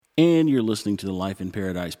And you're listening to the Life in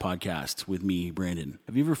Paradise podcast with me, Brandon.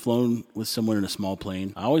 Have you ever flown with someone in a small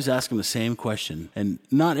plane? I always ask them the same question, and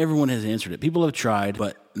not everyone has answered it. People have tried,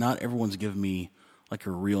 but not everyone's given me like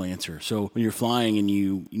a real answer. So when you're flying and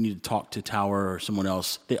you need to talk to tower or someone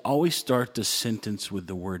else, they always start the sentence with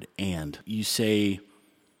the word and. You say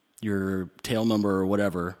your tail number or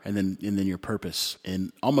whatever, and then your purpose.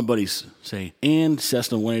 And all my buddies say, and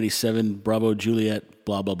Cessna 187, Bravo Juliet,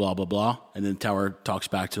 blah, blah, blah, blah, blah. And then tower talks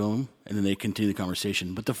back to them, and then they continue the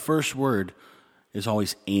conversation. But the first word is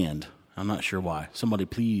always and. I'm not sure why. Somebody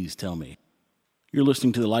please tell me. You're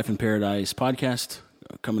listening to the Life in Paradise podcast,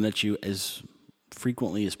 coming at you as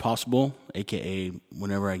frequently as possible, aka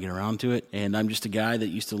whenever I get around to it. And I'm just a guy that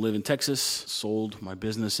used to live in Texas, sold my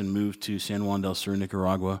business and moved to San Juan del Sur,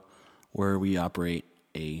 Nicaragua, where we operate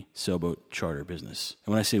a sailboat charter business.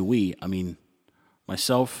 And when I say we, I mean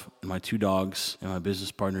myself and my 2 dogs and my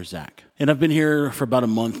business partner, Zach. And I've been here for about a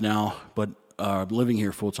month now, but living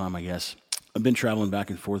here full time, I guess. I've been traveling back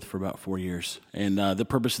and forth for about 4 years. And the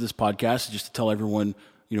purpose of this podcast is just to tell everyone,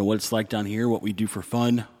 what it's like down here, what we do for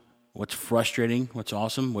fun, what's frustrating, what's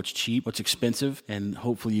awesome, what's cheap, what's expensive, and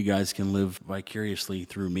hopefully you guys can live vicariously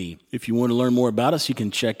through me. If you want to learn more about us, you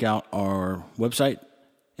can check out our website,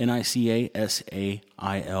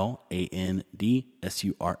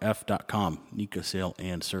 NICASAILANDSURF.com,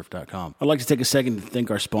 NicaSailAndSurf.com. I'd like to take a second to thank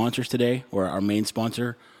our sponsors today, or our main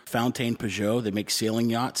sponsor, Fountaine Pajot. They make sailing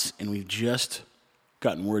yachts, and we've just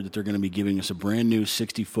gotten word that they're going to be giving us a brand new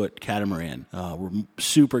 60-foot catamaran. We're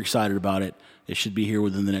super excited about it. It should be here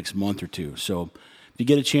within the next month or two. So if you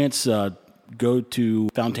get a chance, go to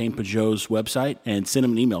Fountaine Pajot's website and send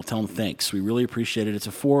them an email. Tell them thanks. We really appreciate it. It's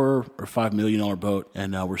a $4 or $5 million boat,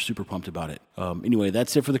 and we're super pumped about it. Anyway,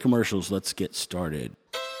 that's it for the commercials. Let's get started.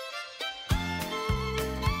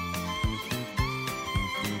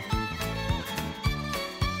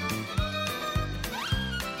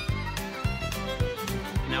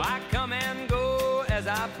 Now I come and go as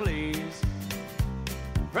I please,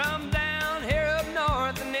 from down here up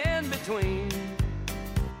north and in between.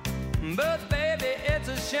 But baby, it's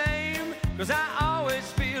a shame, 'cause I always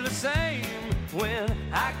feel the same when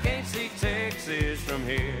I can't see Texas from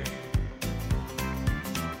here.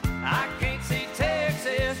 I can't see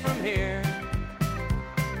Texas from here.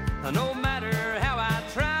 No matter how I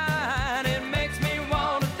try, it makes me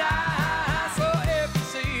want to die. So if you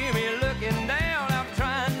see me looking down, I'm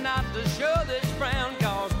trying not to show this frown,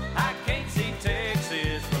 'cause I can't see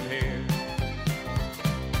Texas from here.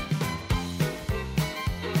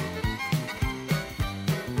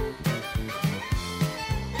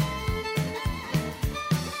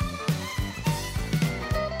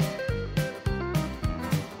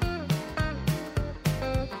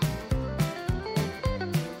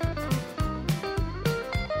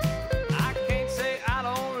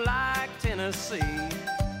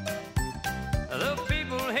 The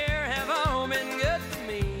people here have all been good to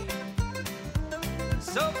me.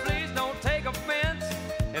 So please don't take offense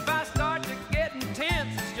if I start to get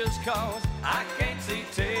intense. It's just 'cause I can't see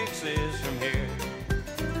Texas from here.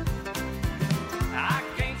 I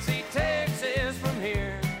can't see Texas from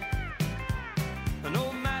here.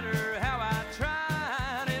 No matter how I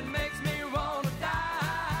try, it makes me want to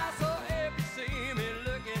die. So if you see me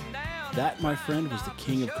looking down, That, my friend, was the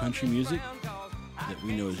king of country music that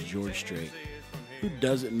we know as George Strait. Who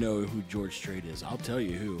doesn't know who George Strait is? I'll tell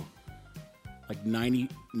you who. Like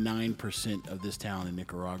 99% of this town in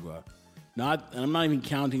Nicaragua. I'm not even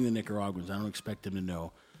counting the Nicaraguans. I don't expect them to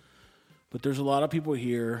know. But there's a lot of people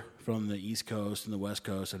here from the East Coast and the West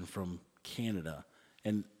Coast and from Canada,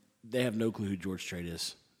 and they have no clue who George Strait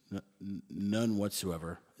is. None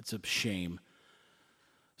whatsoever. It's a shame.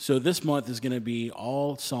 So this month is going to be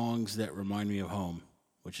all songs that remind me of home,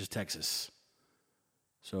 which is Texas.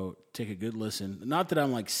 So take a good listen. Not that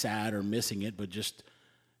I'm like sad or missing it, but just,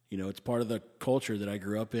 it's part of the culture that I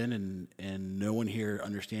grew up in, and no one here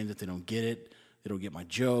understands it. They don't get it. They don't get my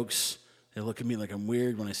jokes. They look at me like I'm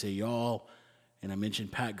weird when I say y'all, and I mention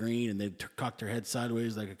Pat Green, and they cock their head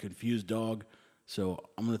sideways like a confused dog. So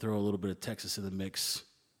I'm going to throw a little bit of Texas in the mix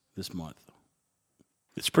this month.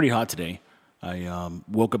 It's pretty hot today. I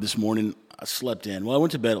woke up this morning. I slept in. Well, I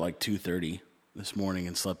went to bed at like 2:30 this morning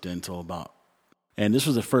and slept in until about. And this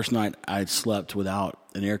was the first night I'd slept without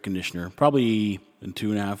an air conditioner, probably in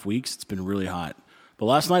 2.5 weeks. It's been really hot. But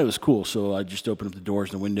last night it was cool, so I just opened up the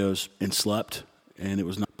doors and the windows and slept, and it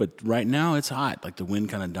was not. But right now it's hot. Like the wind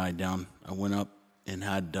kind of died down. I went up and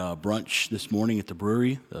had brunch this morning at the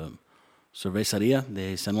brewery, the Cerveceria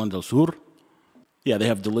de San Juan del Sur. Yeah, they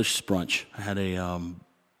have delicious brunch. I had a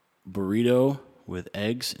burrito with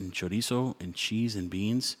eggs and chorizo and cheese and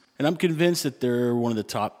beans. And I'm convinced that they're one of the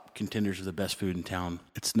top contenders of the best food in town.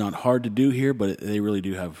 It's not hard to do here, but they really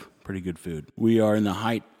do have pretty good food. We are in the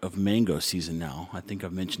height of mango season now. I think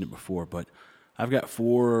I've mentioned it before, but I've got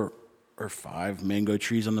 4 or 5 mango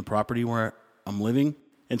trees on the property where I'm living.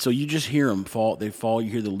 And so you just hear them fall. They fall.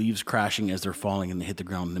 You hear the leaves crashing as they're falling, and they hit the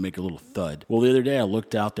ground, and they make a little thud. Well, the other day I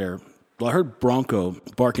looked out there. Well, I heard Bronco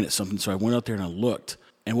barking at something, so I went out there and I looked.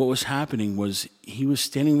 And what was happening was he was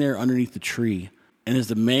standing there underneath the tree, and as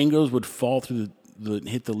the mangoes would fall through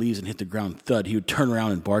hit the leaves and hit the ground, thud, he would turn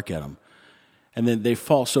around and bark at them. And then they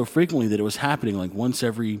fall so frequently that it was happening like once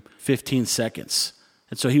every 15 seconds.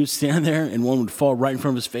 And so he would stand there, and one would fall right in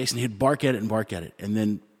front of his face, and he'd bark at it and bark at it. And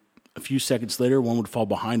then a few seconds later, one would fall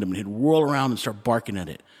behind him, and he'd whirl around and start barking at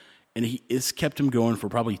it. And it's kept him going for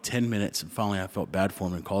probably 10 minutes, and finally I felt bad for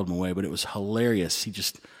him and called him away. But it was hilarious. He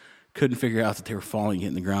just couldn't figure out that they were falling,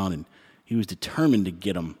 hitting the ground, and he was determined to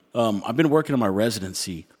get them. I've been working on my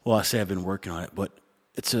residency. Well, I say I've been working on it, but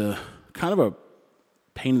it's a kind of a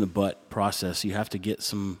pain in the butt process. You have to get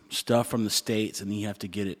some stuff from the states, and then you have to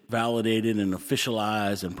get it validated and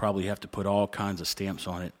officialized, and probably have to put all kinds of stamps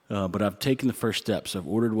on it. But I've taken the first steps. I've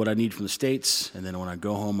ordered what I need from the states, and then when I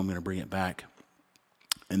go home, I'm going to bring it back.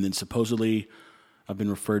 And then supposedly, I've been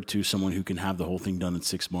referred to someone who can have the whole thing done in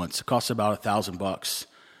 6 months. It costs about $1,000.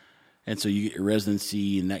 And so you get your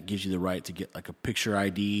residency, and that gives you the right to get like a picture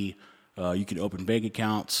ID. You can open bank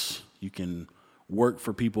accounts. You can work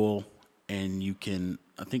for people, and you can,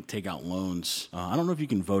 I think, take out loans. I don't know if you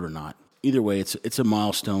can vote or not. Either way, it's a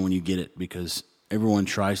milestone when you get it, because everyone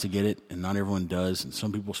tries to get it, and not everyone does. And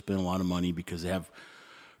some people spend a lot of money because they have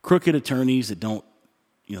crooked attorneys that don't,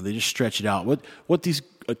 they just stretch it out. What these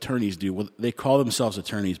attorneys do, well, they call themselves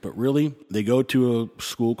attorneys, but really they go to a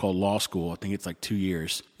school called law school. I think it's like 2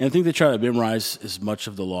 years. And I think they try to memorize as much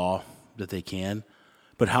of the law that they can.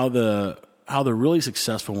 But how the really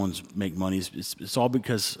successful ones make money is it's all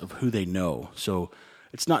because of who they know. So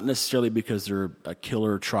it's not necessarily because they're a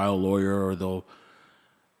killer trial lawyer, or they'll,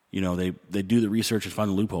 they do the research and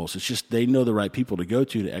find the loopholes. It's just they know the right people to go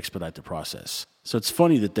to expedite the process. So it's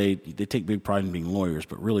funny that they take big pride in being lawyers,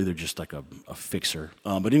 but really they're just like a fixer.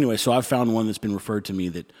 But anyway, so I've found one that's been referred to me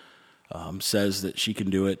that says that she can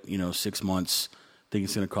do it, 6 months. I think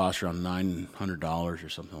it's going to cost around $900 or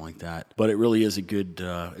something like that. But it really is a good,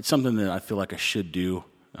 it's something that I feel like I should do,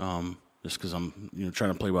 just because I'm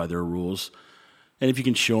trying to play by their rules. And if you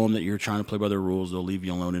can show them that you're trying to play by their rules, they'll leave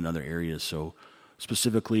you alone in other areas. So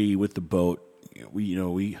specifically with the boat,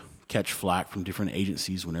 we catch flack from different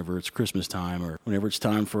agencies whenever it's Christmas time, or whenever it's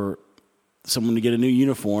time for someone to get a new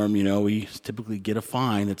uniform. We typically get a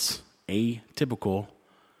fine that's atypical.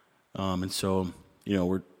 And so,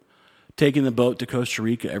 we're taking the boat to Costa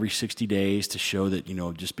Rica every 60 days to show that,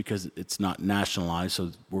 just because it's not nationalized,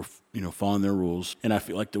 so we're, following their rules. And I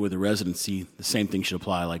feel like with the residency, the same thing should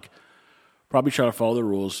apply. Like, probably try to follow the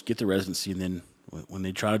rules, get the residency, and then when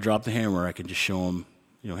they try to drop the hammer, I can just show them,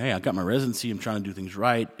 hey, I got my residency, I'm trying to do things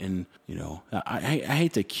right. And, I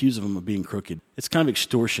hate to accuse them of being crooked. It's kind of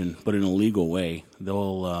extortion, but in a legal way.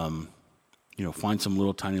 They'll, find some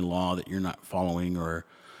little tiny law that you're not following, or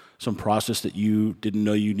some process that you didn't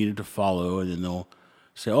know you needed to follow, and then they'll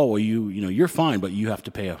say, oh, well, you're fine, but you have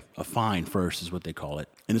to pay a fine first, is what they call it.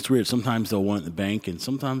 And it's weird. Sometimes they'll want it in the bank, and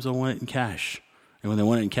sometimes they'll want it in cash. And when they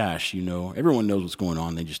want it in cash, everyone knows what's going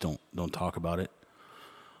on. They just don't talk about it.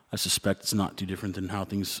 I suspect it's not too different than how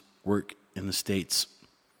things work in the States.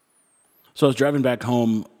 So I was driving back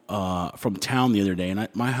home from town the other day, and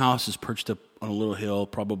my house is perched up on a little hill,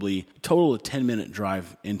 probably a total of 10-minute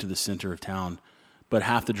drive into the center of town. But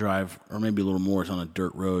half the drive, or maybe a little more, is on a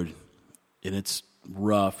dirt road. And it's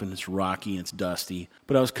rough, and it's rocky, and it's dusty.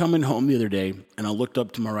 But I was coming home the other day, and I looked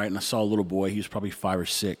up to my right, and I saw a little boy. He was probably 5 or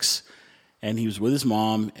 6. And he was with his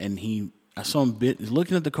mom, and I saw him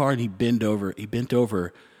looking at the car, and he bent over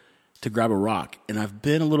to grab a rock. And I've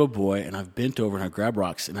been a little boy, and I've bent over, and I grabbed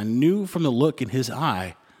rocks. And I knew from the look in his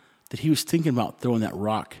eye that he was thinking about throwing that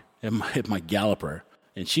rock at my Galloper.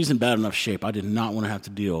 And she's in bad enough shape. I did not want to have to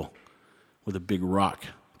deal with a big rock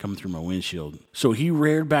coming through my windshield. So he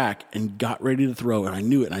reared back and got ready to throw, and I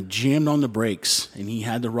knew it. And I jammed on the brakes, and he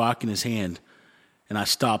had the rock in his hand. And I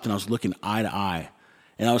stopped, and I was looking eye to eye.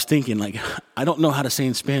 And I was thinking, I don't know how to say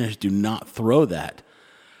in Spanish, do not throw that.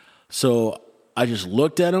 So I just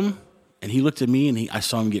looked at him, and he looked at me, and I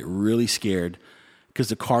saw him get really scared because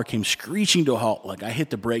the car came screeching to a halt. Like, I hit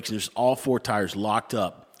the brakes, and there's all 4 tires locked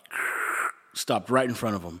up, stopped right in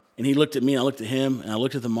front of him. And he looked at me, and I looked at him, and I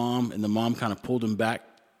looked at the mom, and the mom kind of pulled him back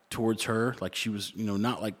towards her, like she was,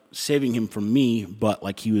 not like saving him from me, but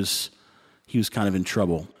like he was he was kind of in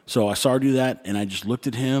trouble. So I saw her do that, and I just looked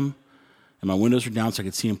at him, and my windows were down so I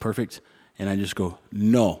could see him perfect, and I just go,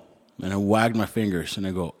 no. And I wagged my fingers, and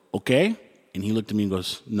I go, okay? And he looked at me and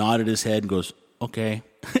goes, nodded his head and goes, okay.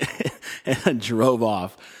 And I drove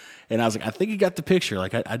off. And I was like, I think he got the picture.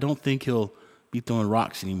 Like, I don't think he'll be throwing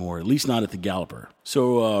rocks anymore, at least not at the Galloper.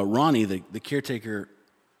 So Ronnie, the caretaker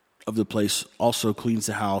of the place, also cleans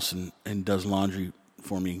the house and does laundry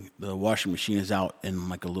for me. The washing machine is out in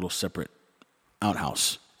like a little separate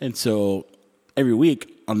outhouse. And so every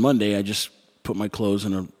week on Monday, I just put my clothes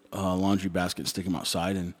in a laundry basket and stick them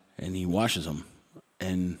outside, and he washes them.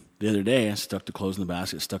 And the other day, I stuck the clothes in the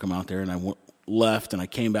basket, stuck them out there, and I left, and I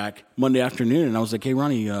came back Monday afternoon, and I was like, hey,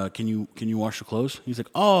 Ronnie, can you wash the clothes? He's like,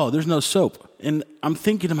 oh, there's no soap. And I'm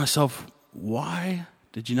thinking to myself, why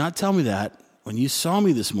did you not tell me that when you saw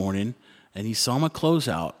me this morning and you saw my clothes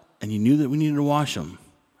out and you knew that we needed to wash them?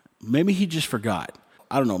 Maybe he just forgot.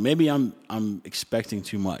 I don't know. Maybe I'm expecting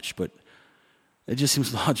too much, but it just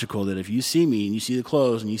seems logical that if you see me and you see the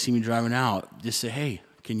clothes and you see me driving out, just say, hey,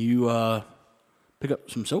 can you pick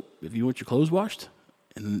up some soap if you want your clothes washed?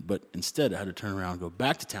 But instead, I had to turn around, go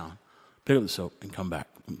back to town, pick up the soap, and come back.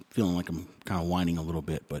 I'm feeling like I'm kind of whining a little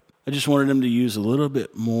bit, but I just wanted him to use a little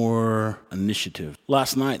bit more initiative.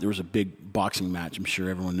 Last night, there was a big boxing match. I'm sure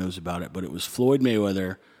everyone knows about it, but it was Floyd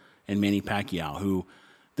Mayweather and Manny Pacquiao, who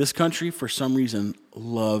this country, for some reason,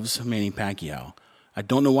 loves Manny Pacquiao. I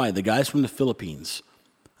don't know why. The guy's from the Philippines.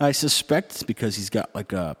 I suspect it's because he's got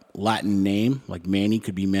like a Latin name, like Manny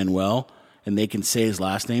could be Manuel, and they can say his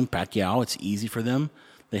last name, Pacquiao. It's easy for them.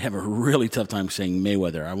 They have a really tough time saying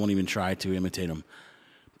Mayweather. I won't even try to imitate him.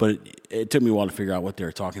 But it took me a while to figure out what they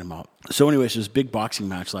were talking about. So anyways, there was a big boxing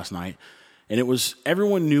match last night, and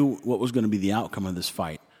everyone knew what was going to be the outcome of this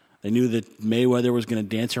fight. They knew that Mayweather was going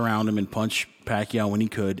to dance around him and punch Pacquiao when he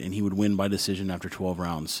could, and he would win by decision after 12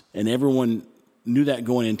 rounds. And everyone knew that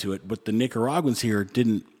going into it, but the Nicaraguans here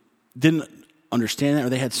didn't understand that, or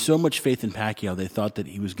they had so much faith in Pacquiao, they thought that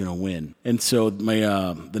he was going to win. And so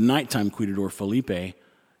the nighttime cuidador, Felipe,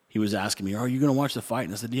 he was asking me, are you going to watch the fight?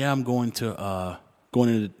 And I said, yeah, I'm going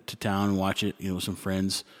into town and watch it, with some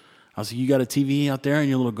friends. I was like, you got a TV out there in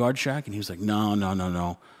your little guard shack? And he was like, no.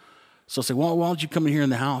 So I was like, well, why don't you come in here in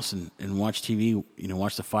the house and watch TV,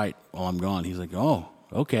 watch the fight while I'm gone? He's like, oh,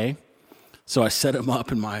 okay. So I set him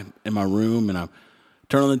up in my room, and I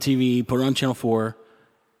turned on the TV, put it on Channel 4,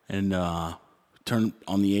 and turned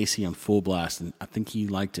on the AC on full blast, and I think he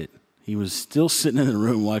liked it. He was still sitting in the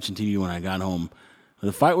room watching TV when I got home.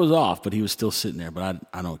 The fight was off, but he was still sitting there, but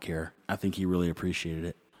I don't care. I think he really appreciated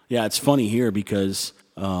it. Yeah, it's funny here because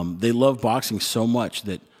they love boxing so much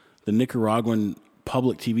that the Nicaraguan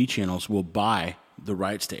public TV channels will buy the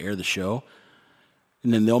rights to air the show,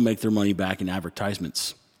 and then they'll make their money back in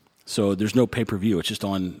advertisements. So there's no pay-per-view. It's just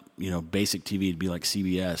on, basic TV. It'd be like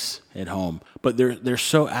CBS at home. But they're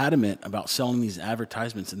so adamant about selling these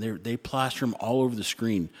advertisements, and they plaster them all over the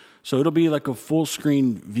screen. So it'll be like a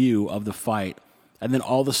full-screen view of the fight, and then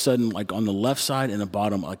all of a sudden, like on the left side and the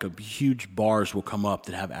bottom, like a huge bars will come up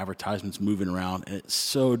that have advertisements moving around, and it's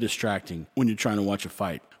so distracting when you're trying to watch a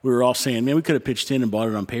fight. We were all saying, man, we could have pitched in and bought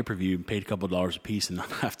it on pay-per-view and paid a couple of dollars a piece and not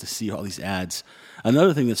have to see all these ads.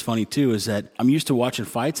 Another thing that's funny, too, is that I'm used to watching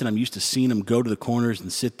fights, and I'm used to seeing them go to the corners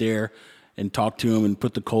and sit there and talk to them and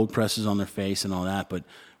put the cold presses on their face and all that. But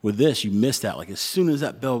with this, you miss that. Like, as soon as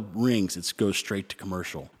that bell rings, it goes straight to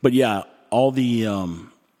commercial. But, yeah, all the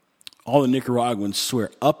Nicaraguans swear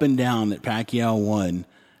up and down that Pacquiao won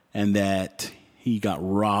and that he got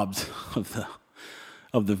robbed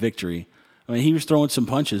of the victory. I mean, he was throwing some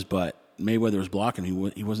punches, but Mayweather was blocking.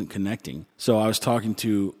 He wasn't connecting. So I was talking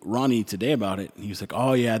to Ronnie today about it. And he was like,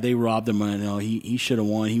 oh, yeah, they robbed him. I know he should have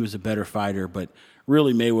won. He was a better fighter. But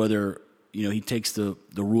really, Mayweather, he takes the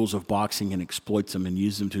rules of boxing and exploits them and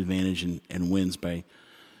uses them to advantage and wins by,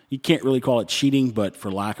 you can't really call it cheating, but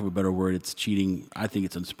for lack of a better word, it's cheating. I think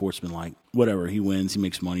it's unsportsmanlike. Whatever, he wins, he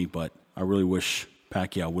makes money, but I really wish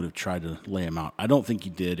Pacquiao would have tried to lay him out. I don't think he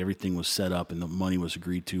did. Everything was set up and the money was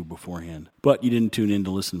agreed to beforehand. But you didn't tune in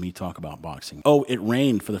to listen to me talk about boxing. Oh, it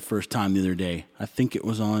rained for the first time the other day. I think it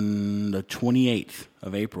was on the 28th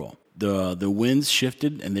of April. The winds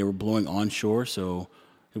shifted and they were blowing onshore, so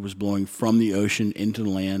it was blowing from the ocean into the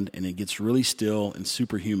land, and it gets really still and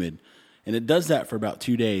super humid. And it does that for about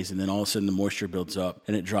 2 days, and then all of a sudden the moisture builds up,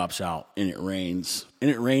 and it drops out, and it rains.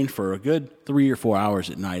 And it rained for a good 3 or 4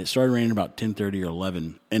 hours at night. It started raining about 10:30 or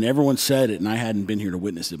 11. And everyone said it, and I hadn't been here to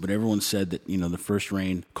witness it, but everyone said that, the first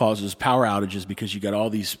rain causes power outages because you got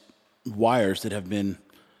all these wires that have been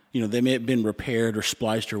they may have been repaired or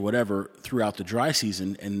spliced or whatever throughout the dry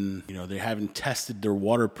season, and, they haven't tested their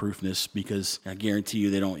waterproofness because I guarantee you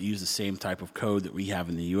they don't use the same type of code that we have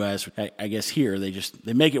in the U.S. I guess here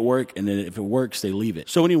they make it work, and then if it works, they leave it.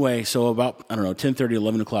 So anyway, about, 10:30,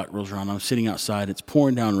 11 o'clock rolls around. I'm sitting outside. It's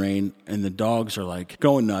pouring down rain, and the dogs are like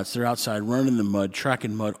going nuts. They're outside running in the mud,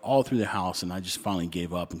 tracking mud all through the house, and I just finally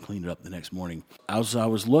gave up and cleaned it up the next morning. As I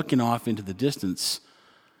was looking off into the distance,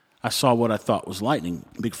 I saw what I thought was lightning,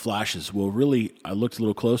 big flashes. Well, really, I looked a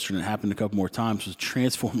little closer, and it happened a couple more times, was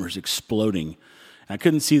transformers exploding. And I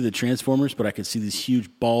couldn't see the transformers, but I could see these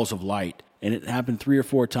huge balls of light. And it happened 3 or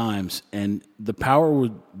 4 times, and the power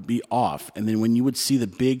would be off. And then when you would see the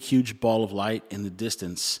big, huge ball of light in the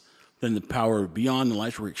distance, then the power beyond the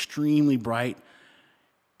lights were extremely bright,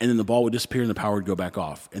 and then the ball would disappear and the power would go back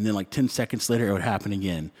off. And then 10 seconds later, it would happen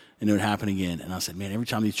again, and it would happen again. And I said, man, every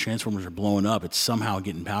time these transformers are blowing up, it's somehow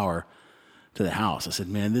getting power to the house. I said,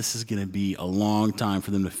 man, this is going to be a long time for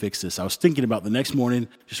them to fix this. I was thinking about the next morning,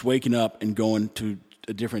 just waking up and going to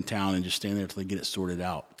a different town and just staying there until they get it sorted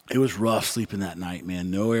out. It was rough sleeping that night,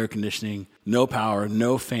 man. No air conditioning, no power,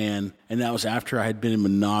 no fan. And that was after I had been in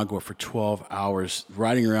Managua for 12 hours,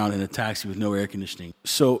 riding around in a taxi with no air conditioning.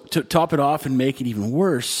 So to top it off and make it even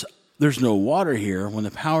worse, there's no water here when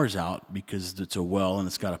the power's out because it's a well and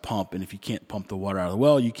it's got a pump. And if you can't pump the water out of the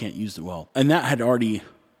well, you can't use the well. And that had already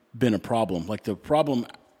been a problem.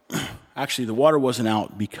 Actually, the water wasn't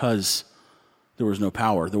out because there was no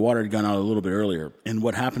power. The water had gone out a little bit earlier. And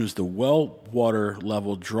what happened is the well water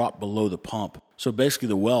level dropped below the pump. So basically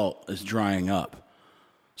the well is drying up.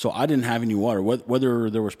 So I didn't have any water. Whether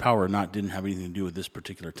there was power or not didn't have anything to do with this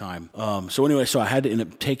particular time. So I had to end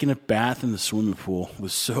up taking a bath in the swimming pool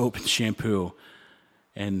with soap and shampoo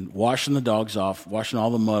and washing the dogs off, washing all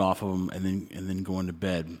the mud off of them, and then going to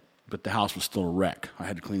bed. But the house was still a wreck. I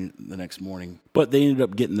had to clean it the next morning. But they ended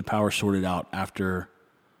up getting the power sorted out after,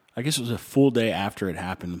 I guess it was a full day after it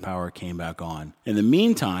happened, the power came back on. In the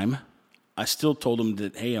meantime, I still told them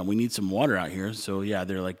that, hey, we need some water out here. So, yeah,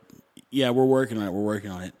 they're like, yeah, we're working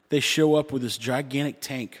on it. They show up with this gigantic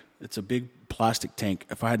tank. It's a big plastic tank.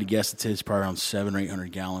 If I had to guess, it's probably around 700 or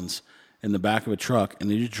 800 gallons in the back of a truck. And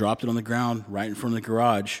they just dropped it on the ground right in front of the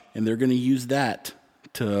garage. And they're going to use that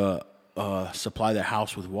to supply the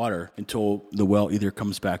house with water until the well either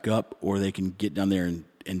comes back up or they can get down there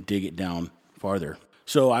and dig it down farther.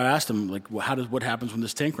 So I asked him, what happens when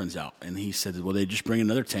this tank runs out? And he said, well, they just bring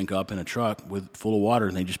another tank up in a truck full of water,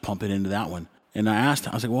 and they just pump it into that one. And I was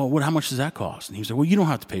like, well, how much does that cost? And he said, well, you don't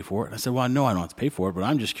have to pay for it. And I said, well, I know I don't have to pay for it, but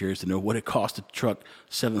I'm just curious to know what it costs to truck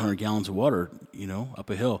 700 gallons of water, up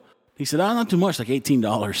a hill. He said, not too much, like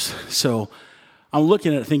 $18. So I'm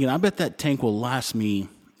looking at it thinking, I bet that tank will last me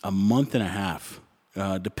a month and a half,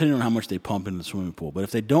 depending on how much they pump into the swimming pool. But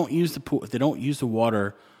if they don't use the pool, if they don't use the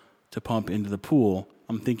water to pump into the pool,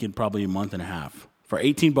 I'm thinking probably a month and a half for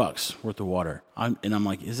 $18 worth of water. I'm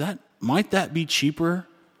like, might that be cheaper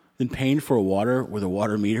than paying for a water with a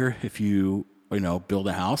water meter if you build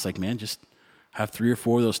a house? Like, man, just have 3 or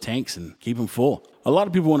 4 of those tanks and keep them full. A lot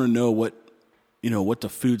of people want to know what the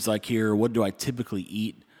food's like here. What do I typically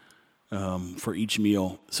eat for each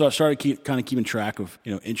meal? So I started keeping track of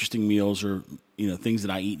interesting meals or things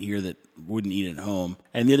that I eat here that wouldn't eat at home.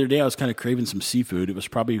 And the other day I was kind of craving some seafood. It was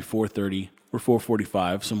probably 4:30 or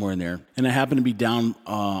 4:45, somewhere in there. And I happened to be down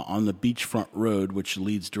on the beachfront road, which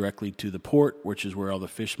leads directly to the port, which is where all the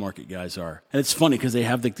fish market guys are. And it's funny because they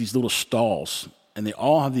have these little stalls, and they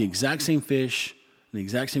all have the exact same fish, the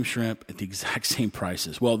exact same shrimp, at the exact same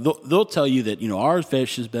prices. Well, they'll tell you that our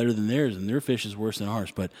fish is better than theirs, and their fish is worse than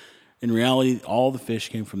ours. But in reality, all the fish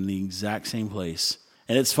came from the exact same place.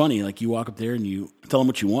 And it's funny, like you walk up there and you tell them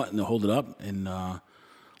what you want, and they'll hold it up. And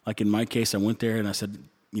like in my case, I went there and I said,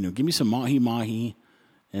 give me some mahi-mahi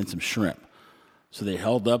and some shrimp. So they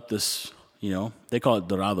held up this, they call it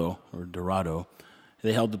dorado.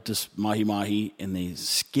 They held up this mahi-mahi and they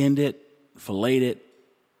skinned it, filleted it,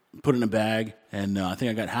 put it in a bag, and I think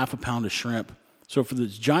I got half a pound of shrimp. So for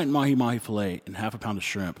this giant mahi-mahi fillet and half a pound of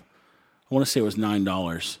shrimp, I want to say it was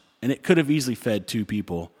 $9. And it could have easily fed 2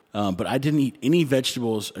 people. But I didn't eat any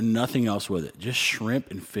vegetables or nothing else with it. Just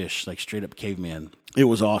shrimp and fish, like straight up caveman. It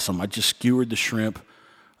was awesome. I just skewered the shrimp,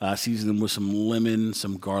 seasoned them with some lemon,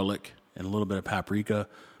 some garlic, and a little bit of paprika.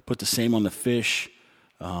 Put the same on the fish,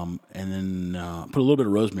 and then put a little bit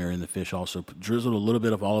of rosemary in the fish also. Drizzled a little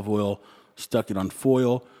bit of olive oil, stuck it on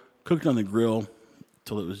foil, cooked it on the grill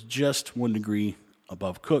till it was just 1 degree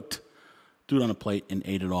above cooked. Threw it on a plate and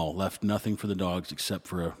ate it all. Left nothing for the dogs except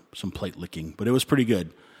for some plate licking. But it was pretty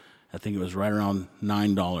good. I think it was right around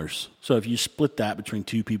 $9. So if you split that between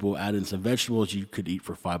 2 people, add in some vegetables, you could eat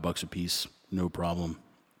for $5 a piece, no problem.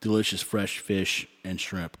 delicious fresh fish and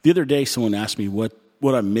shrimp. The other day, someone asked me what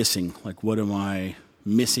I'm missing. Like, what am I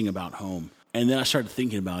missing about home? And then I started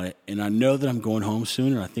thinking about it, and I know that I'm going home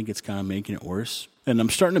soon, and I think it's kind of making it worse. And I'm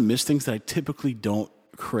starting to miss things that I typically don't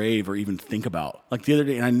crave or even think about. Like the other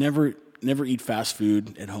day, and I never eat fast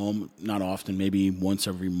food at home, not often, maybe once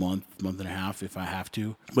every month and a half if I have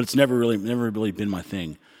to. But it's never really been my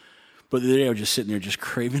thing. But the other day I was just sitting there just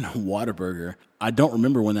craving a Whataburger. I don't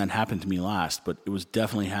remember when that happened to me last, but it was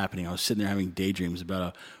definitely happening. I was sitting there having daydreams about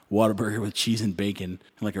a Whataburger with cheese and bacon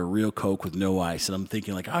and like a real Coke with no ice. And I'm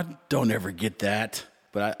thinking like, I don't ever get that.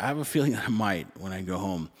 But I have a feeling that I might when I go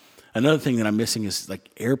home. Another thing that I'm missing is like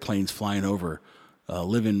airplanes flying over.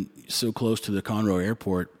 Living so close to the Conroe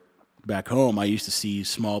Airport back home, I used to see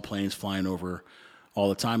small planes flying over all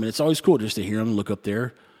the time. And it's always cool just to hear them, look up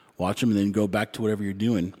there, watch them, and then go back to whatever you're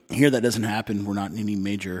doing. Here that doesn't happen. We're not in any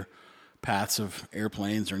major paths of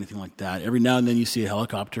airplanes or anything like that. Every now and then you see a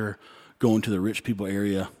helicopter going to the rich people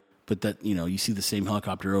area, but that, you see the same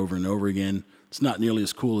helicopter over and over again. It's not nearly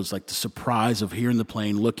as cool as like the surprise of hearing the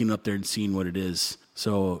plane, looking up there and seeing what it is.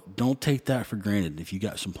 So don't take that for granted if you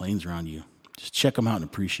got some planes around you. Just check them out and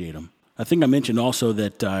appreciate them. I think I mentioned also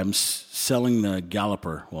that I'm selling the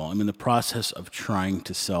Galloper. Well, I'm in the process of trying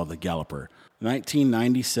to sell the Galloper.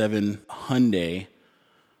 1997 Hyundai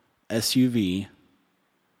SUV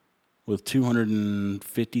with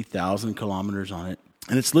 250,000 kilometers on it.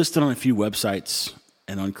 And it's listed on a few websites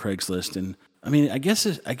and on Craigslist. And I mean, I guess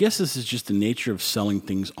this is just the nature of selling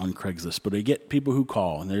things on Craigslist. But I get people who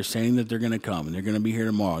call and they're saying that they're going to come and they're going to be here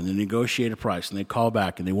tomorrow and they negotiate a price and they call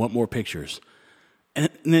back and they want more pictures. And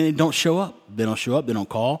then they don't show up. They don't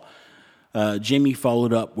call. Jamie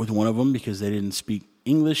followed up with one of them because they didn't speak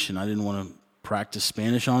English and I didn't want to practice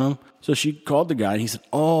Spanish on them. So she called the guy and he said,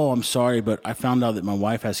 "Oh, I'm sorry, but I found out that my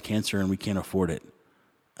wife has cancer and we can't afford it."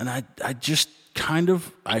 And I just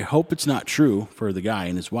I hope it's not true for the guy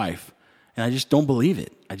and his wife. And I just don't believe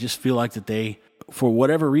it. I just feel like that they, for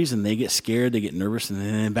whatever reason, they get scared, they get nervous, and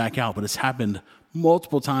then they back out. But it's happened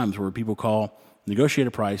multiple times where people call, negotiate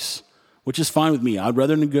a price, which is fine with me. I'd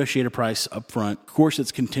rather negotiate a price up front. Of course,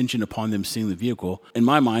 it's contingent upon them seeing the vehicle. In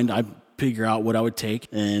my mind, I figure out what I would take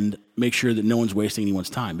and make sure that no one's wasting anyone's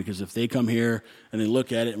time. Because if they come here and they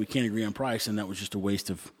look at it and we can't agree on price, then that was just a waste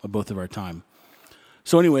of both of our time.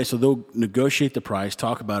 So anyway, so they'll negotiate the price,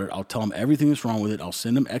 talk about it. I'll tell them everything that's wrong with it. I'll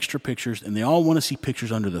send them extra pictures, and they all want to see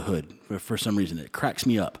pictures under the hood for some reason. It cracks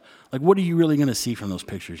me up. Like, what are you really going to see from those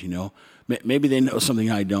pictures, Maybe they know something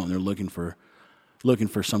I don't, and they're looking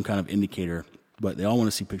for some kind of indicator, but they all want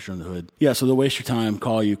to see picture on the hood. Yeah, so they'll waste your time,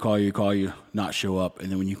 call you, not show up, and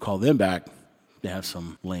then when you call them back, they have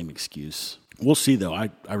some lame excuse. We'll see, though.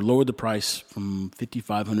 I lowered the price from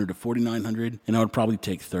 $5,500 to $4,900, and I would probably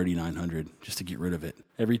take $3,900 just to get rid of it.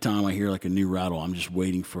 Every time I hear like a new rattle, I'm just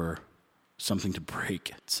waiting for something to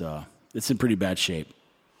break. It's in pretty bad shape.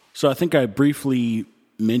 So I think I briefly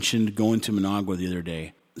mentioned going to Managua the other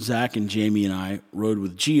day. Zach and Jamie and I rode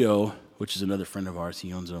with Gio, which is another friend of ours.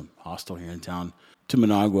 He owns a hostel here in town, to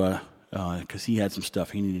Managua because he had some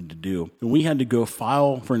stuff he needed to do. And we had to go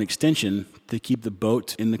file for an extension to keep the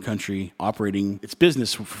boat in the country operating its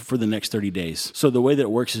business for the next 30 days. So the way that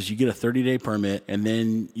it works is you get a 30-day permit, and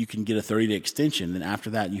then you can get a 30-day extension. And after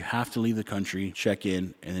that, you have to leave the country, check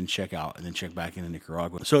in, and then check out, and then check back into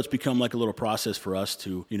Nicaragua. So it's become like a little process for us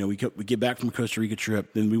to, we get back from a Costa Rica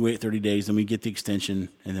trip, then we wait 30 days, then we get the extension,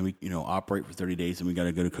 and then we, operate for 30 days, and we got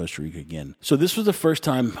to go to Costa Rica again. So this was the first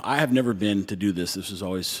time. I have never been to do this. This was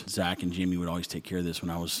always Zach and Jamie would always take care of this when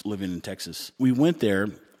I was living in Texas. We went there,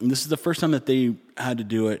 and this is the first time that they had to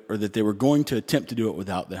do it, or that they were going to attempt to do it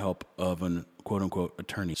without the help of an quote-unquote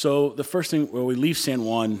attorney. So the first thing, we leave San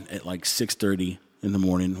Juan at like 6:30 in the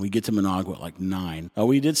morning. We get to Managua at like 9.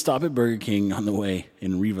 We did stop at Burger King on the way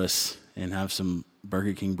in Rivas and have some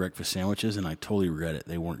Burger King breakfast sandwiches, and I totally regret it.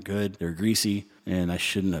 They weren't good. They were greasy, and I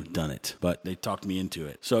shouldn't have done it, but they talked me into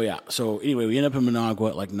it. So anyway, we end up in Managua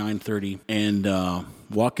at like 9:30 and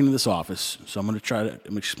walk into this office. So I'm going to try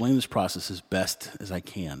to explain this process as best as I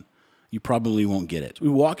can. You probably won't get it. We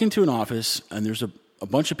walk into an office, and there's a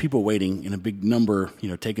bunch of people waiting in a big number,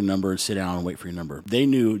 take a number and sit down and wait for your number. They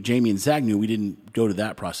knew, Jamie and Zach knew we didn't go to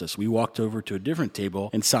that process. We walked over to a different table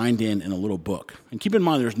and signed in a little book. And keep in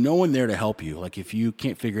mind, there's no one there to help you. Like if you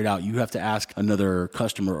can't figure it out, you have to ask another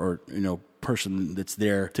customer or, person that's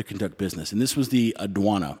there to conduct business. And this was the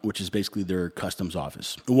aduana, which is basically their customs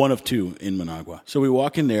office. One of two in Managua. So we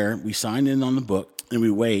walk in there, we sign in on the book, and we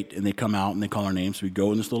wait, and they come out and they call our names. So we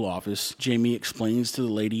go in this little office. Jamie explains to the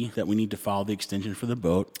lady that we need to file the extension for the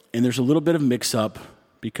boat. And there's a little bit of mix-up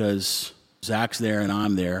because Zach's there and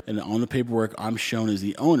I'm there. And on the paperwork, I'm shown as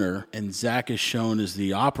the owner and Zach is shown as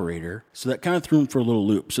the operator. So that kind of threw him for a little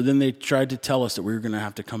loop. So then they tried to tell us that we were going to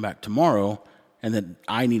have to come back tomorrow and that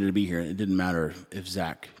I needed to be here. It didn't matter if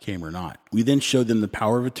Zach came or not. We then showed them the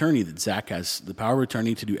power of attorney, that Zach has the power of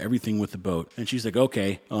attorney to do everything with the boat. And she's like,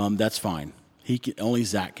 okay, that's fine. Only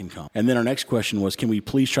Zach can come. And then our next question was, can we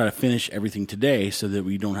please try to finish everything today so that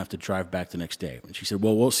we don't have to drive back the next day? And she said,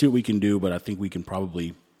 well, we'll see what we can do, but I think we can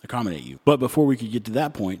probably accommodate you. But before we could get to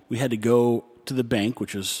that point, we had to go to the bank,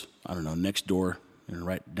 which was, next door,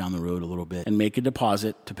 right down the road a little bit, and make a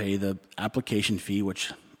deposit to pay the application fee,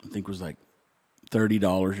 which I think was like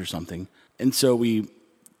 $30 or something. And so we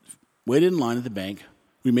waited in line at the bank.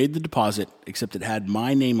 We made the deposit, except it had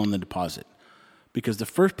my name on the deposit. Because the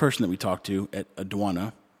first person that we talked to at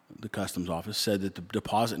Aduana, the customs office, said that the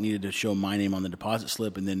deposit needed to show my name on the deposit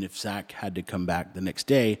slip, and then if Zach had to come back the next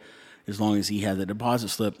day, as long as he had the deposit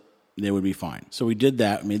slip, they would be fine. So we did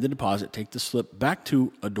that, made the deposit, take the slip back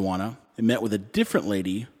to Aduana, and met with a different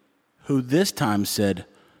lady who this time said,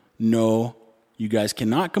 no, you guys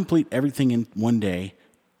cannot complete everything in one day,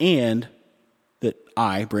 and that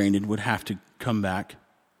I, Brandon, would have to come back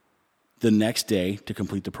the next day to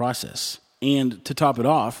complete the process. And to top it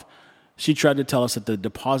off, she tried to tell us that the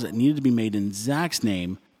deposit needed to be made in Zach's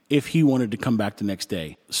name if he wanted to come back the next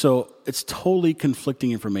day. So it's totally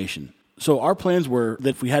conflicting information. So our plans were that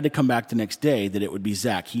if we had to come back the next day, that it would be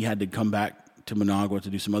Zach. He had to come back to Managua to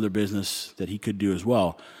do some other business that he could do as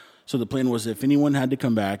well. So the plan was if anyone had to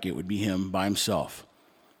come back, it would be him by himself.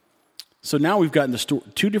 So now we've gotten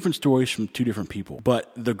two different stories from two different people.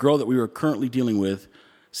 But the girl that we were currently dealing with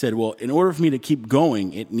said, well, in order for me to keep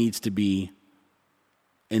going, it needs to be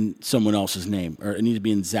in someone else's name, or it needs to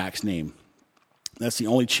be in Zach's name. That's the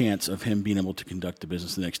only chance of him being able to conduct the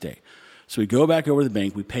business the next day. So we go back over to the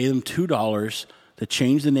bank. We pay them $2 to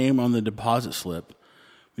change the name on the deposit slip.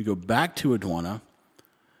 We go back to Aduana,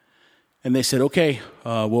 and they said, okay,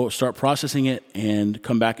 we'll start processing it and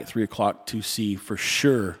come back at 3 o'clock to see for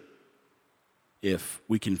sure if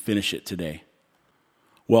we can finish it today.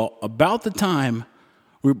 Well, about the time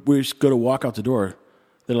we just go to walk out the door,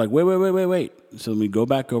 they're like, wait. So we go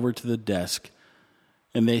back over to the desk,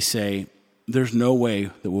 and they say, there's no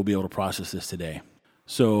way that we'll be able to process this today.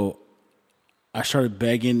 So I started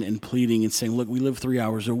begging and pleading and saying, look, we live 3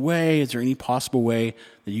 hours away. Is there any possible way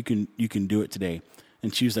that you can do it today?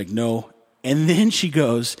 And she was like, no. And then she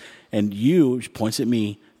goes, and she points at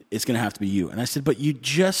me, it's going to have to be you. And I said, but you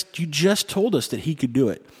just told us that he could do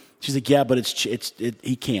it. She's like, yeah, but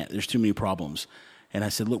he can't. There's too many problems. And I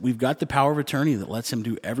said, look, we've got the power of attorney that lets him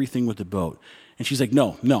do everything with the boat. And she's like,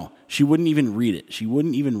 no. She wouldn't even read it. She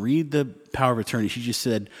wouldn't even read the power of attorney. She just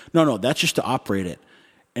said, no, that's just to operate it.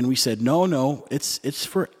 And we said, no, it's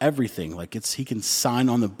for everything. Like he can sign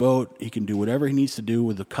on the boat. He can do whatever he needs to do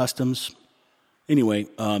with the customs. Anyway,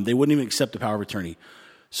 they wouldn't even accept the power of attorney.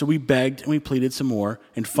 So we begged and we pleaded some more.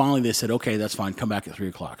 And finally they said, okay, that's fine. Come back at 3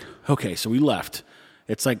 o'clock. Okay, so we left.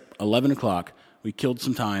 It's like 11 o'clock. We killed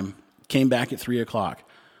some time. Came back at 3 o'clock,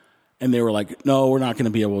 and they were like, no, we're not going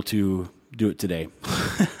to be able to do it today.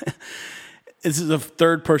 This is the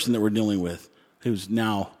third person that we're dealing with who's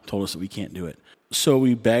now told us that we can't do it. So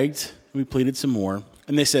we begged, we pleaded some more,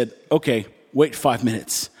 and they said, okay, wait 5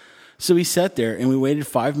 minutes. So we sat there, and we waited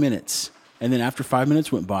 5 minutes, and then after 5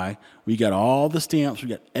 minutes went by, we got all the stamps, we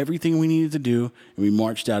got everything we needed to do, and we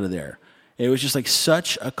marched out of there. It was just like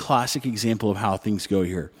such a classic example of how things go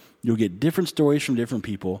here. You'll get different stories from different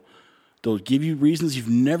people. They'll give you reasons you've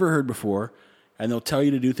never heard before, and they'll tell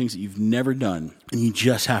you to do things that you've never done, and you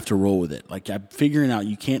just have to roll with it. Like, I'm figuring out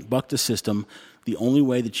you can't buck the system. The only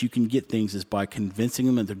way that you can get things is by convincing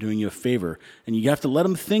them that they're doing you a favor, and you have to let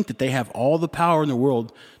them think that they have all the power in the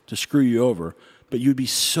world to screw you over, but you'd be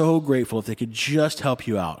so grateful if they could just help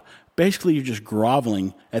you out. Basically, you're just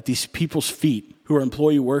groveling at these people's feet who are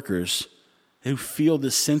employee workers who feel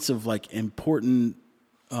this sense of, like, important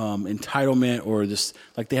entitlement, or this,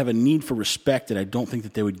 like they have a need for respect that I don't think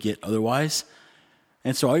that they would get otherwise.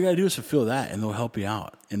 And so all you got to do is fulfill that, and they'll help you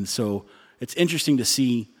out. And so it's interesting to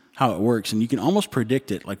see how it works, and you can almost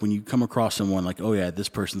predict it. Like when you come across someone like, oh yeah, this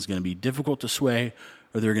person's going to be difficult to sway,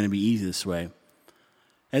 or they're going to be easy to sway. And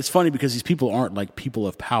it's funny because these people aren't like people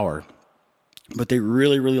of power, but they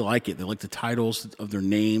really, really like it. They like the titles of their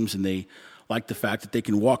names, and they like the fact that they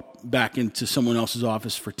can walk back into someone else's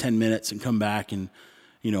office for 10 minutes and come back and,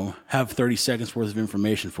 have 30 seconds worth of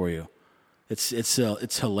information for you. It's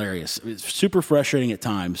hilarious. It's super frustrating at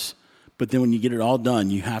times, but then when you get it all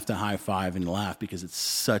done, you have to high five and laugh because it's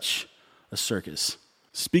such a circus.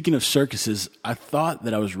 Speaking of circuses, I thought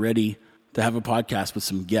that I was ready to have a podcast with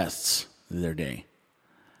some guests the other day.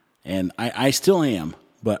 And I still am,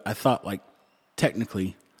 but I thought like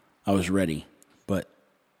technically I was ready, but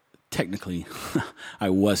technically I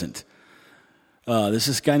wasn't. There's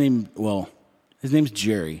this guy his name's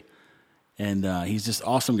Jerry, and he's just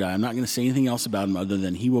awesome guy. I'm not going to say anything else about him other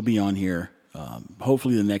than he will be on here,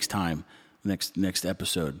 hopefully the next time, next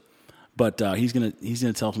episode. But he's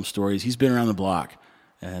gonna tell some stories. He's been around the block,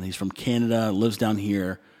 and he's from Canada, lives down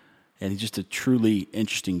here, and he's just a truly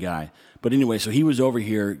interesting guy. But anyway, so he was over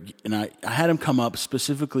here, and I had him come up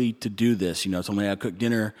specifically to do this. You know, told me I cook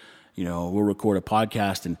dinner. You know, we'll record a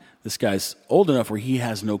podcast, and this guy's old enough where he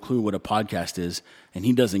has no clue what a podcast is, and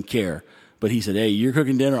he doesn't care. But he said, "Hey, you're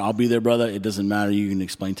cooking dinner. I'll be there, brother. It doesn't matter. You can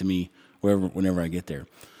explain to me whenever I get there."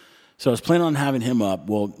 So I was planning on having him up.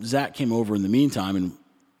 Well, Zach came over in the meantime, and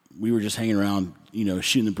we were just hanging around, you know,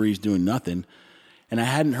 shooting the breeze, doing nothing. And I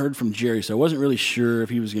hadn't heard from Jerry, so I wasn't really sure if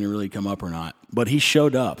he was going to really come up or not. But he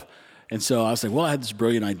showed up. And so I was like, well, I had this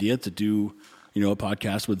brilliant idea to do, you know, a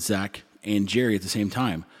podcast with Zach and Jerry at the same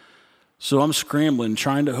time. So I'm scrambling,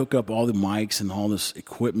 trying to hook up all the mics and all this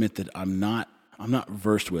equipment that I'm not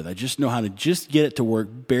versed with. I just know how to just get it to work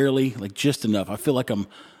barely, like just enough. I feel like I'm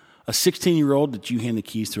a 16-year-old that you hand the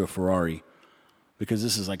keys to a Ferrari, because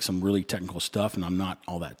this is like some really technical stuff, and I'm not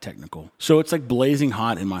all that technical. So it's like blazing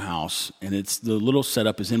hot in my house, and the little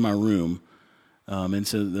setup is in my room. And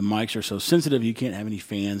so the mics are so sensitive, you can't have any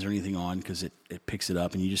fans or anything on because it picks it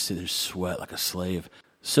up, and you just sit there sweat like a slave.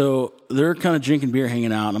 So they're kind of drinking beer,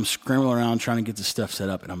 hanging out, and I'm scrambling around trying to get this stuff set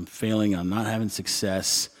up, and I'm failing, and I'm not having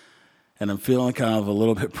success, and I'm feeling kind of a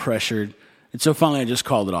little bit pressured. And so finally I just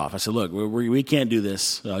called it off. I said, look, we can't do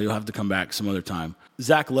this. You'll have to come back some other time.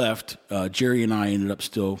 Zach left. Jerry and I ended up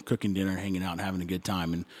still cooking dinner, hanging out, and having a good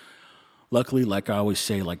time. And luckily, like I always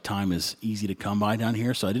say, like time is easy to come by down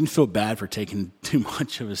here. So I didn't feel bad for taking too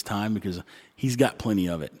much of his time because he's got plenty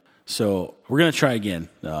of it. So we're going to try again.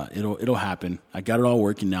 It'll happen. I got it all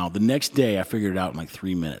working now. The next day, I figured it out in like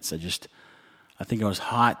 3 minutes. I think I was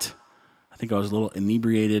hot. I think I was a little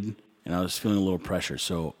inebriated, and I was feeling a little pressure.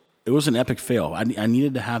 So it was an epic fail. I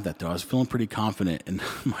needed to have that, though. I was feeling pretty confident in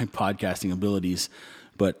my podcasting abilities,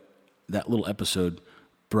 but that little episode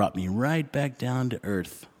brought me right back down to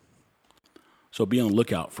earth. So be on the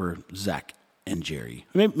lookout for Zach and Jerry.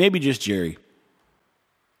 Maybe just Jerry.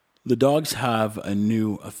 The dogs have a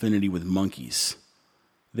new affinity with monkeys.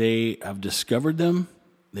 They have discovered them,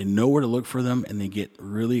 they know where to look for them, and they get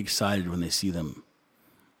really excited when they see them.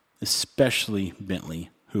 Especially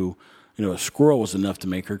Bentley, who, you know, a squirrel was enough to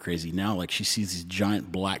make her crazy. Now, like, she sees these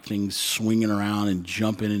giant black things swinging around and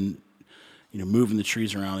jumping and, you know, moving the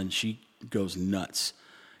trees around, and she goes nuts.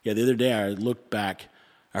 Yeah, the other day I looked back,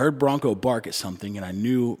 I heard Bronco bark at something, and I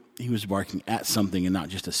knew he was barking at something and not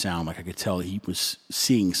just a sound. Like, I could tell he was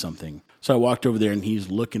seeing something. So I walked over there, and he's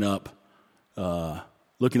looking up a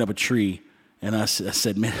tree. And I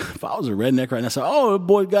said, man, if I was a redneck right now, I said, oh, the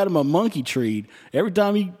boy got him a monkey tree. Every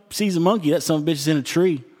time he sees a monkey, that son of a bitch is in a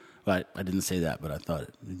tree. But I didn't say that, but I thought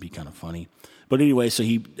it'd be kind of funny. But anyway, so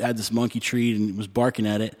he had this monkey tree and was barking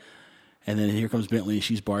at it. And then here comes Bentley, and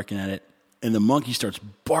she's barking at it. And the monkey starts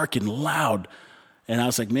barking loud. And I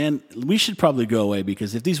was like, man, we should probably go away,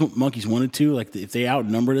 because if these monkeys wanted to, like, if they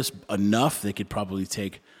outnumbered us enough, they could probably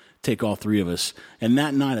take all three of us. And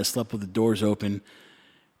that night I slept with the doors open,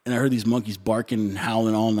 and I heard these monkeys barking and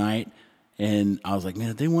howling all night. And I was like, man,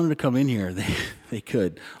 if they wanted to come in here, they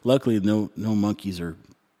could. Luckily, no monkeys or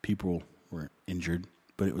people were injured,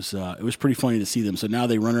 but it was pretty funny to see them. So now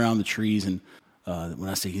they run around the trees, and when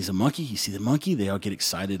I say he's a monkey, you see the monkey, they all get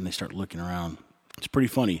excited and they start looking around. It's pretty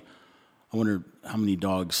funny. I wonder how many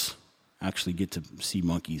dogs actually get to see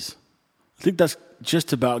monkeys. I think that's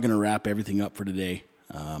just about going to wrap everything up for today.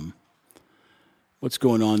 What's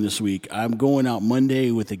going on this week? I'm going out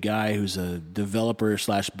Monday with a guy who's a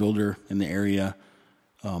developer/builder in the area.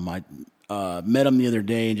 I met him the other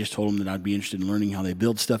day and just told him that I'd be interested in learning how they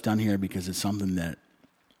build stuff down here, because it's something that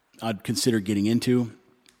I'd consider getting into.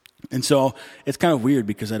 And so it's kind of weird,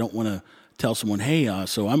 because I don't want to tell someone, hey,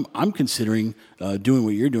 so I'm considering doing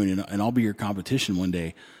what you're doing, and I'll be your competition one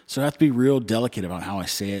day. So I have to be real delicate about how I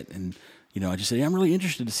say it. And, you know, I just say, I'm really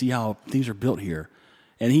interested to see how things are built here.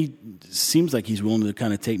 And he seems like he's willing to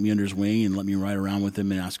kind of take me under his wing and let me ride around with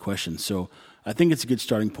him and ask questions. So I think it's a good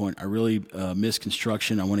starting point. I really miss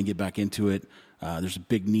construction. I want to get back into it. There's a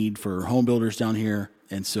big need for home builders down here.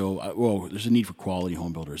 And so, there's a need for quality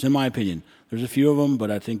home builders, in my opinion. There's a few of them,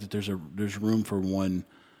 but I think that there's room for one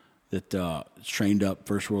that is trained up,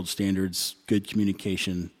 first world standards, good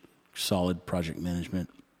communication, solid project management.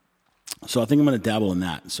 So I think I'm going to dabble in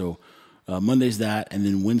that. So Monday's that, and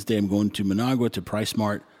then Wednesday I'm going to Managua to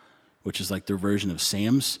PriceSmart, which is like their version of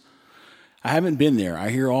Sam's. I haven't been there. I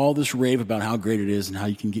hear all this rave about how great it is and how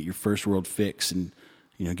you can get your first world fix and,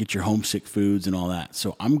 get your homesick foods and all that.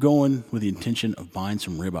 So I'm going with the intention of buying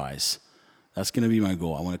some ribeyes. That's going to be my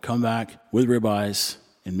goal. I want to come back with ribeyes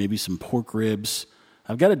and maybe some pork ribs.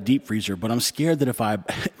 I've got a deep freezer, but I'm scared that if I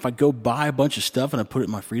go buy a bunch of stuff and I put it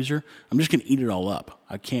in my freezer, I'm just going to eat it all up.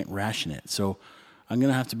 I can't ration it. So I'm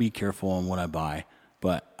going to have to be careful on what I buy.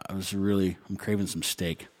 But I'm craving some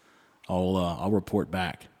steak. I'll report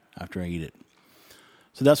back after I eat it.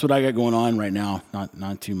 So that's what I got going on right now.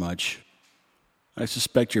 Not too much. I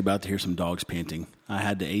suspect you're about to hear some dogs panting. I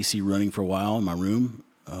had the AC running for a while in my room,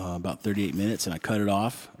 about 38 minutes, and I cut it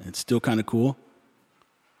off. It's still kind of cool.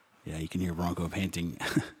 Yeah, you can hear Bronco panting.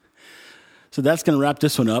 So that's going to wrap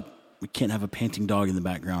this one up. We can't have a panting dog in the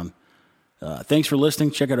background. Thanks for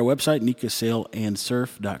listening. Check out our website,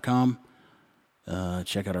 NikaSailAndSurf.com.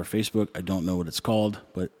 Check out our Facebook. I don't know what it's called,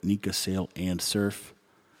 but Nika Sail and Surf.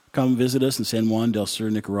 Come visit us in San Juan del Sur,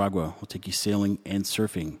 Nicaragua. We'll take you sailing and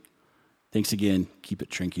surfing. Thanks again. Keep it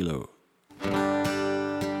tranquilo.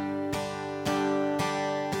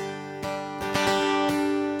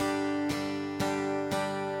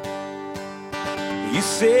 You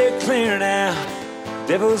say clear now,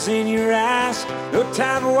 devil's in your eyes. No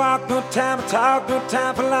time to walk, no time to talk, no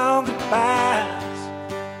time for long goodbyes.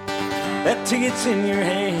 That ticket's in your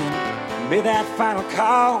hand, made that final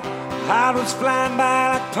call. Heart was flying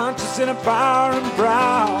by like punches in a bar and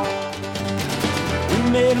brawl. We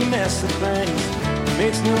made a mess of things, it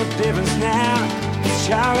makes no difference now. Let's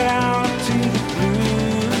chalk it on to the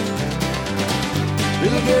blues.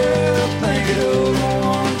 Little girl, think it over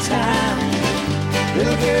one time.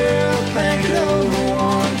 Little girl, think it over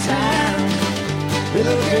one time.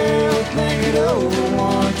 Little girl, think it over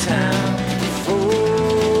one time. Before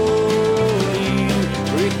you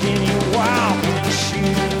break in your walking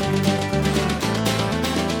shoes.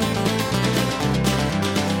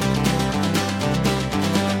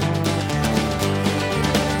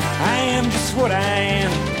 I am just what I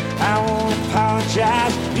am. I won't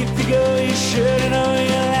apologize. If you go, you should know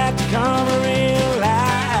you'll have to come to realize.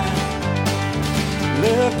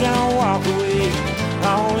 Love don't walk away,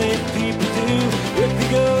 only people do. If you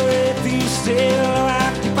go, if you still, I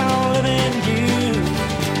keep on living you.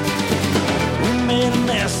 We made a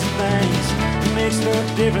mess of things, it makes no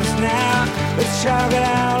difference now. Let's chalk it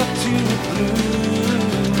out to the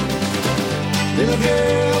blues. Little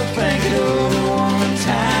girl, think it over one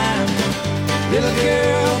time. Little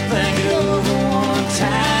girl, think it over one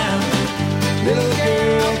time. Little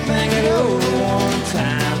girl, think it over one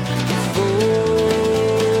time.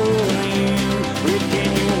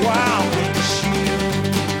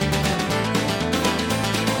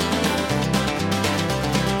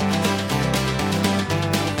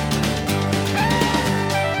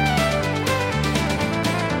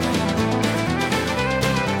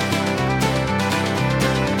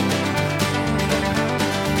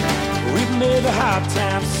 Hard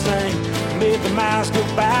times sing, made the miles go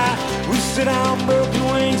by. We sit on broken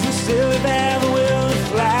wings and still that